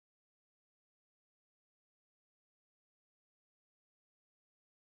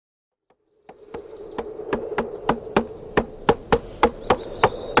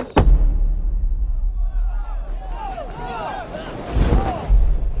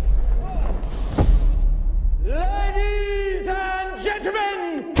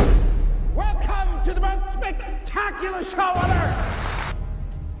spectacular show on Earth!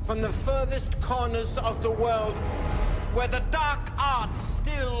 From the furthest corners of the world, where the dark arts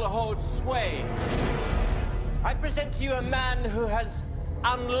still hold sway, I present to you a man who has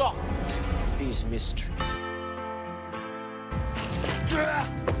unlocked these mysteries.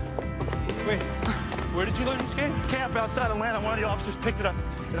 Wait, where did you learn this game? Camp outside Atlanta. One of the officers picked it up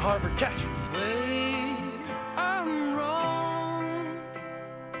at Harvard. Catch. Wait, I'm wrong.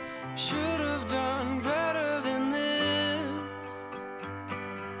 Should have done better than this.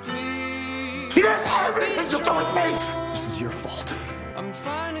 Please. He does everything to do with me. This is your fault. I'm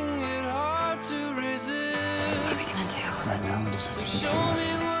finding it hard to resist. What are we gonna do? Right now, we just have to So get show through me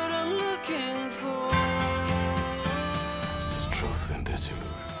this. what I'm looking for. There's truth in this illusion.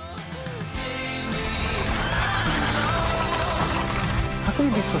 How can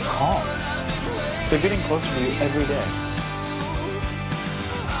you be so calm? They're getting closer to you every day.